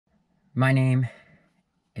My name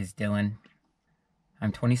is Dylan.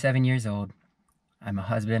 I'm 27 years old. I'm a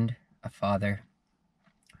husband, a father,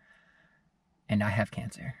 and I have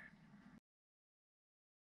cancer.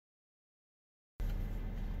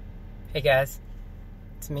 Hey guys,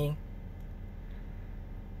 it's me.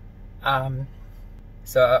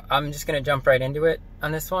 So I'm just gonna jump right into it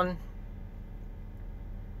on this one.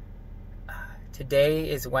 Today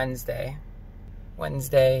is Wednesday,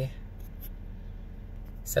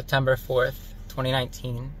 September 4th,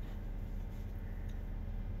 2019.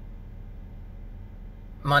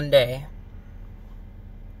 Monday,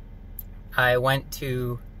 I went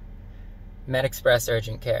to MedExpress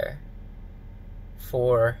Urgent Care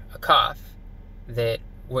for a cough that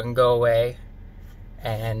wouldn't go away,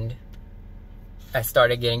 and I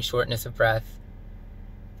started getting shortness of breath,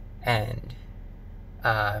 and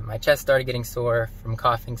my chest started getting sore from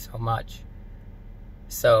coughing so much.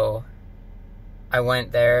 So I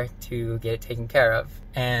went there to get it taken care of,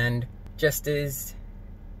 and just as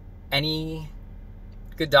any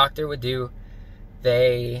good doctor would do,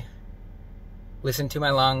 they listened to my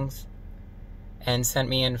lungs and sent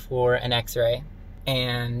me in for an x-ray,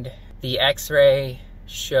 and the x-ray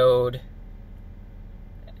showed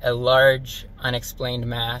a large unexplained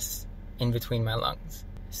mass in between my lungs.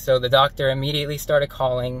 So the doctor immediately started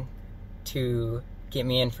calling to get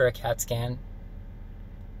me in for a CAT scan,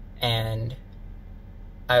 and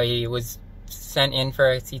I was sent in for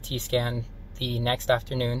a CT scan the next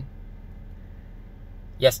afternoon,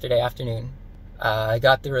 yesterday afternoon. I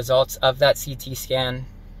got the results of that CT scan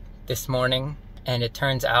this morning, and it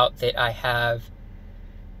turns out that I have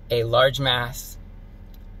a large mass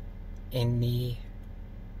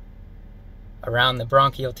around the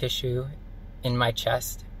bronchial tissue in my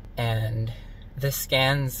chest, and the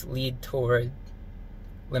scans lead toward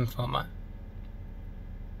lymphoma.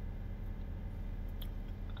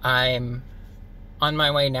 I'm on my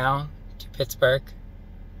way now to Pittsburgh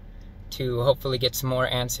to hopefully get some more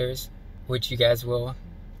answers, which you guys will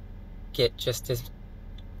get just as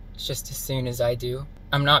soon as I do.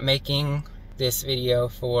 I'm not making this video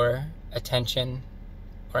for attention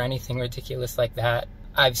or anything ridiculous like that.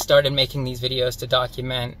 I've started making these videos to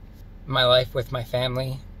document my life with my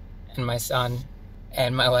family and my son,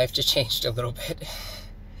 and my life just changed a little bit.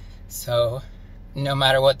 So no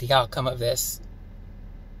matter what the outcome of this,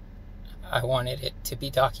 I wanted it to be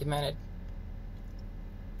documented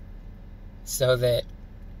so that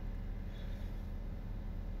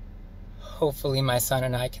hopefully my son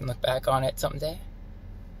and I can look back on it someday.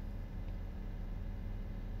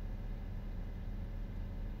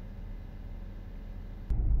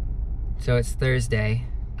 So it's Thursday.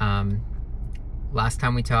 Last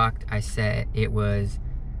time we talked, I said it was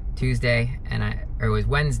Tuesday, or it was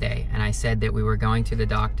Wednesday, and I said that we were going to the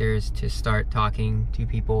doctors to start talking to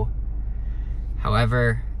people.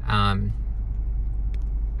 However, en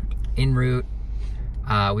route,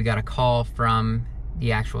 we got a call from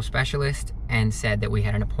the actual specialist and said that we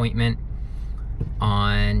had an appointment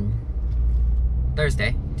on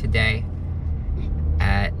Thursday, today,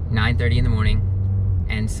 at 9:30 in the morning.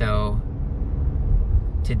 And so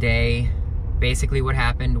today, basically what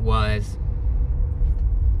happened was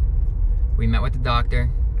we met with the doctor,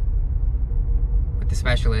 with the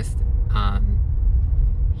specialist.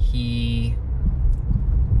 He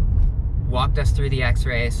walked us through the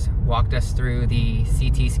x-rays, walked us through the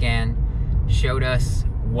CT scan, showed us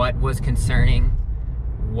what was concerning,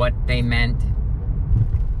 what they meant.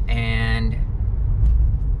 And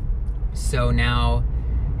so now,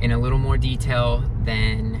 in a little more detail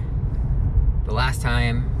than the last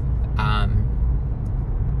time,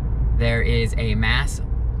 there is a mass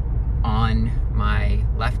on my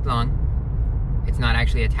left lung. It's not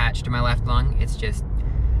actually attached to my left lung, it's just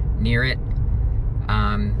near it.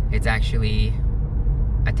 It's actually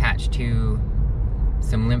attached to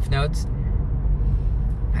some lymph nodes,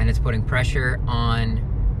 and it's putting pressure on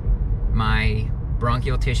my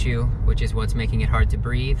bronchial tissue, which is what's making it hard to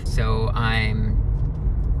breathe. So I'm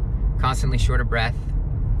constantly short of breath.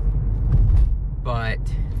 But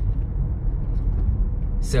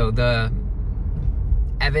so the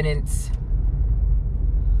evidence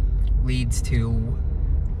leads to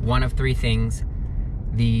one of three things.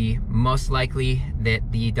 The most likely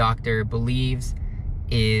that the doctor believes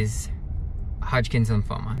is Hodgkin's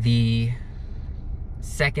lymphoma. The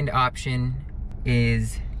second option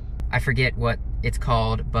is, I forget what it's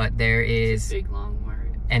called, but there is a big long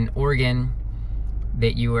word. An organ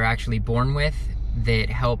that you were actually born with that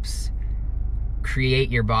helps create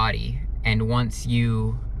your body, and once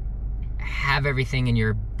you have everything and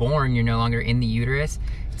you're born, you're no longer in the uterus,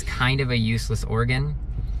 it's kind of a useless organ.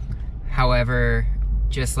 However,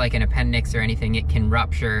 just like an appendix or anything, it can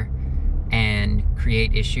rupture and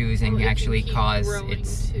create issues and actually cause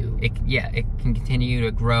it can continue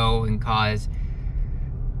to grow and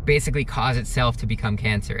basically cause itself to become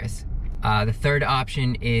cancerous. The third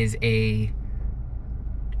option is I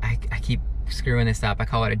keep screwing this up. I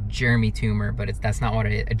call it a germy tumor, but that's not what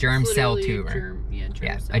it is. A germ cell tumor.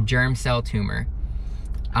 A germ cell tumor.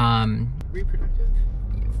 Reproductive.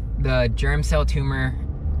 The germ cell tumor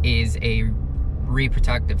is a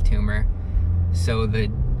reproductive tumor. So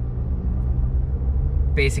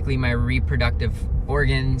basically my reproductive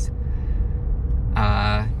organs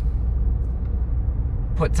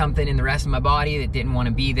put something in the rest of my body that didn't want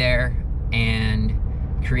to be there and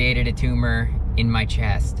created a tumor in my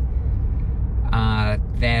chest.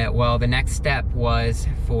 The next step was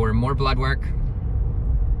for more blood work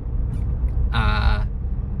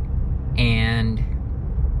and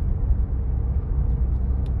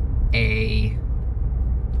a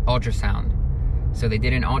ultrasound. So they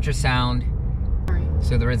did an ultrasound.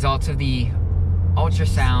 So the results of the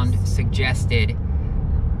ultrasound suggested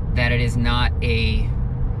that it is not a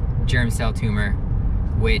germ cell tumor,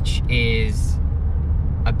 which is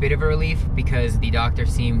a bit of a relief because the doctor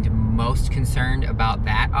seemed most concerned about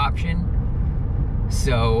that option.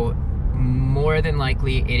 So more than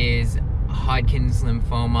likely it is Hodgkin's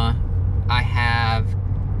lymphoma. I have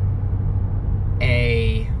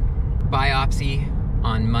a biopsy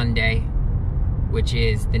on Monday, which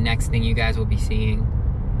is the next thing you guys will be seeing,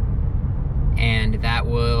 and that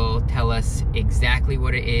will tell us exactly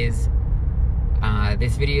what it is.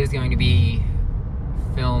 This video is going to be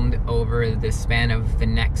filmed over the span of the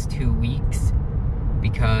next 2 weeks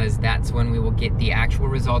because that's when we will get the actual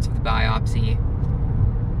results of the biopsy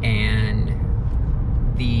and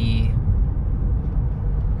the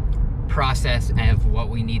process of what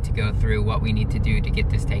we need to go through, what we need to do to get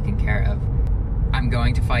this taken care of. I'm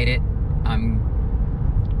going to fight it.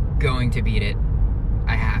 I'm going to beat it.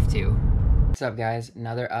 I have to. What's up, guys?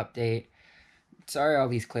 Another update. Sorry all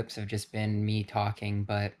these clips have just been me talking,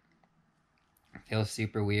 but it feels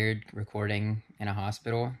super weird recording in a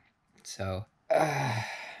hospital. So,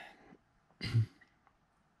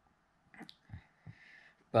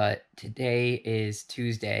 but today is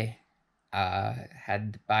Tuesday.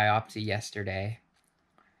 Had the biopsy yesterday.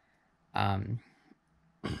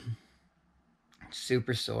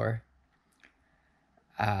 Super sore.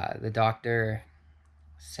 The doctor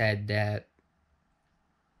said that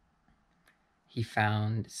he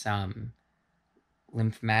found some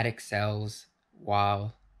lymphatic cells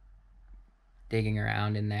while digging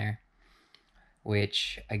around in there,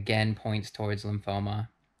 which again points towards lymphoma.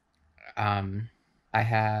 I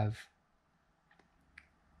have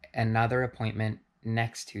another appointment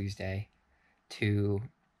next Tuesday to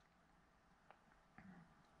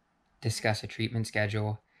discuss a treatment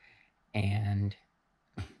schedule and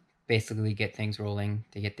basically get things rolling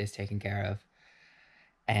to get this taken care of.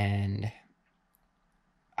 And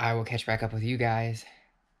I will catch back up with you guys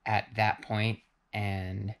at that point,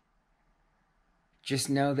 and just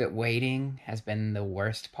know that waiting has been the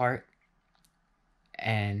worst part,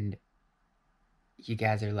 and you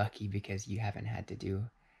guys are lucky because you haven't had to do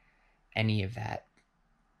any of that.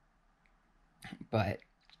 But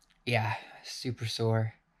yeah, super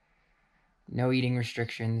sore, no eating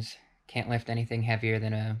restrictions, can't lift anything heavier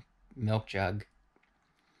than a milk jug,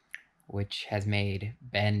 which has made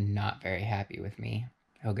Ben not very happy with me.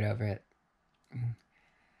 He'll get over it.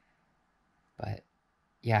 But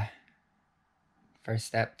yeah, first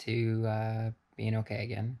step to being okay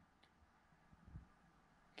again.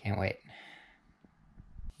 Can't wait.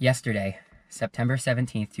 Yesterday, September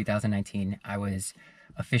 17th, 2019, I was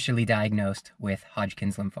officially diagnosed with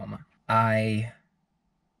Hodgkin's lymphoma. I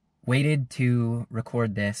waited to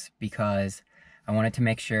record this because I wanted to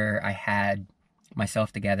make sure I had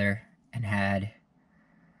myself together and had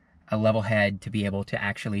a level head to be able to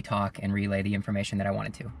actually talk and relay the information that I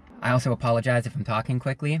wanted to. I also apologize if I'm talking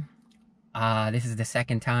quickly. This is the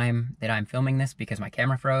second time that I'm filming this because my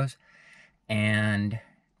camera froze and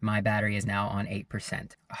my battery is now on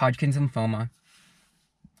 8%. Hodgkin's lymphoma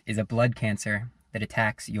is a blood cancer that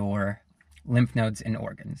attacks your lymph nodes and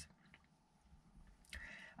organs.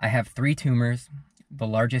 I have 3 tumors, the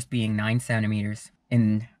largest being 9 centimeters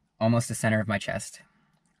in almost the center of my chest.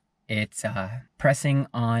 It's pressing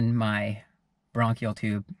on my bronchial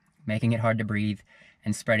tube, making it hard to breathe,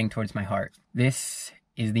 and spreading towards my heart. This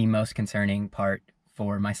is the most concerning part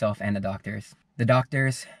for myself and the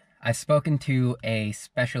doctors. I've spoken to a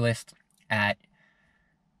specialist at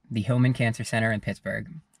the Hillman Cancer Center in Pittsburgh,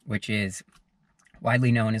 which is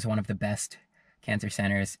widely known as one of the best cancer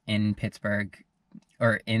centers in Pittsburgh,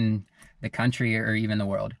 or in the country, or even the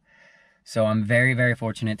world. So I'm very, very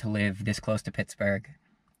fortunate to live this close to Pittsburgh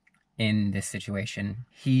in this situation.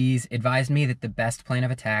 He's advised me that the best plan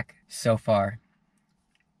of attack so far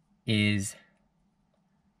is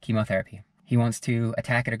chemotherapy. He wants to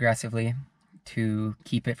attack it aggressively to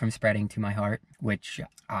keep it from spreading to my heart, which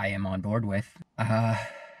I am on board with. I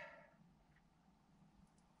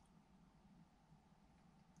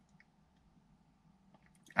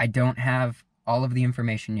don't have all of the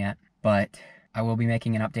information yet, but I will be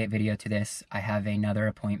making an update video to this. I have another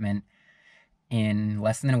appointment in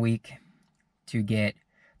less than a week to get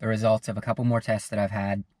the results of a couple more tests that I've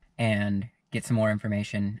had and get some more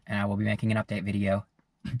information, and I will be making an update video.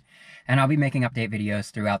 And I'll be making update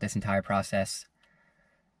videos throughout this entire process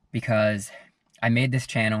because I made this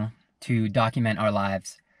channel to document our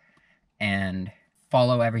lives and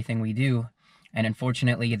follow everything we do, and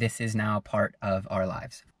unfortunately this is now part of our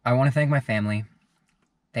lives. I want to thank my family.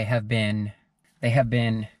 They have been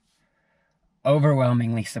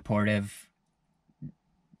overwhelmingly supportive.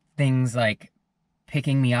 Things like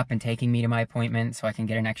picking me up and taking me to my appointment so I can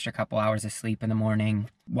get an extra couple hours of sleep in the morning,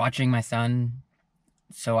 watching my son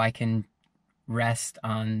so I can rest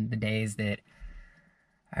on the days that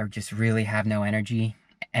I just really have no energy,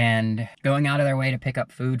 and going out of their way to pick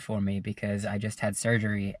up food for me because I just had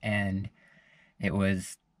surgery and it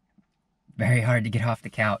was very hard to get off the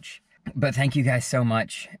couch. But thank you guys so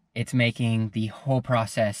much. It's making the whole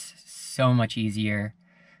process so much easier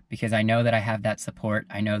because I know that I have that support.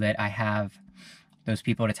 I know that I have those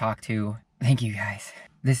people to talk to. Thank you guys.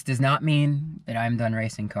 This does not mean that I'm done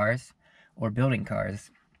racing cars or building cars,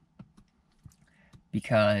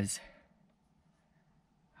 because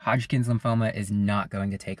Hodgkin's lymphoma is not going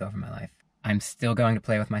to take over my life. I'm still going to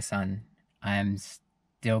play with my son. I'm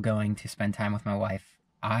still going to spend time with my wife.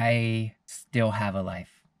 I still have a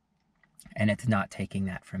life, and it's not taking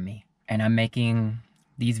that from me. And I'm making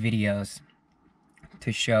these videos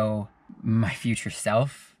to show my future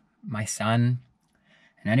self, my son,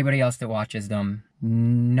 and anybody else that watches them,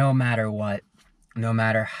 no matter what, no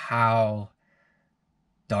matter how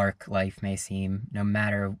dark life may seem, no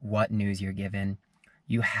matter what news you're given,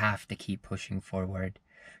 you have to keep pushing forward.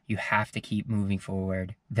 You have to keep moving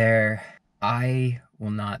forward. I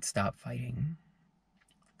will not stop fighting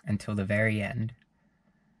until the very end,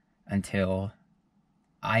 until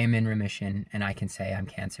I am in remission and I can say I'm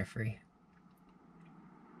cancer-free.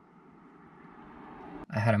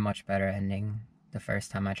 I had a much better ending the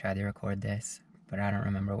first time I tried to record this, but I don't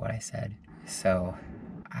remember what I said. So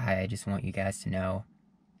I just want you guys to know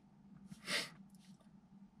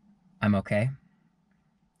I'm okay.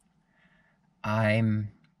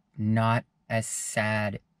 I'm not as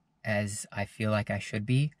sad as I feel like I should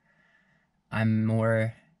be. I'm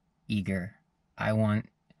more eager. I want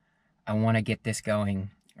to get this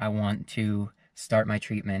going. I want to start my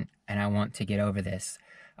treatment, and I want to get over this.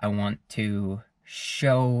 I want to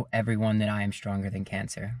show everyone that I am stronger than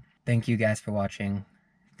cancer. Thank you guys for watching.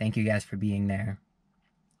 Thank you guys for being there.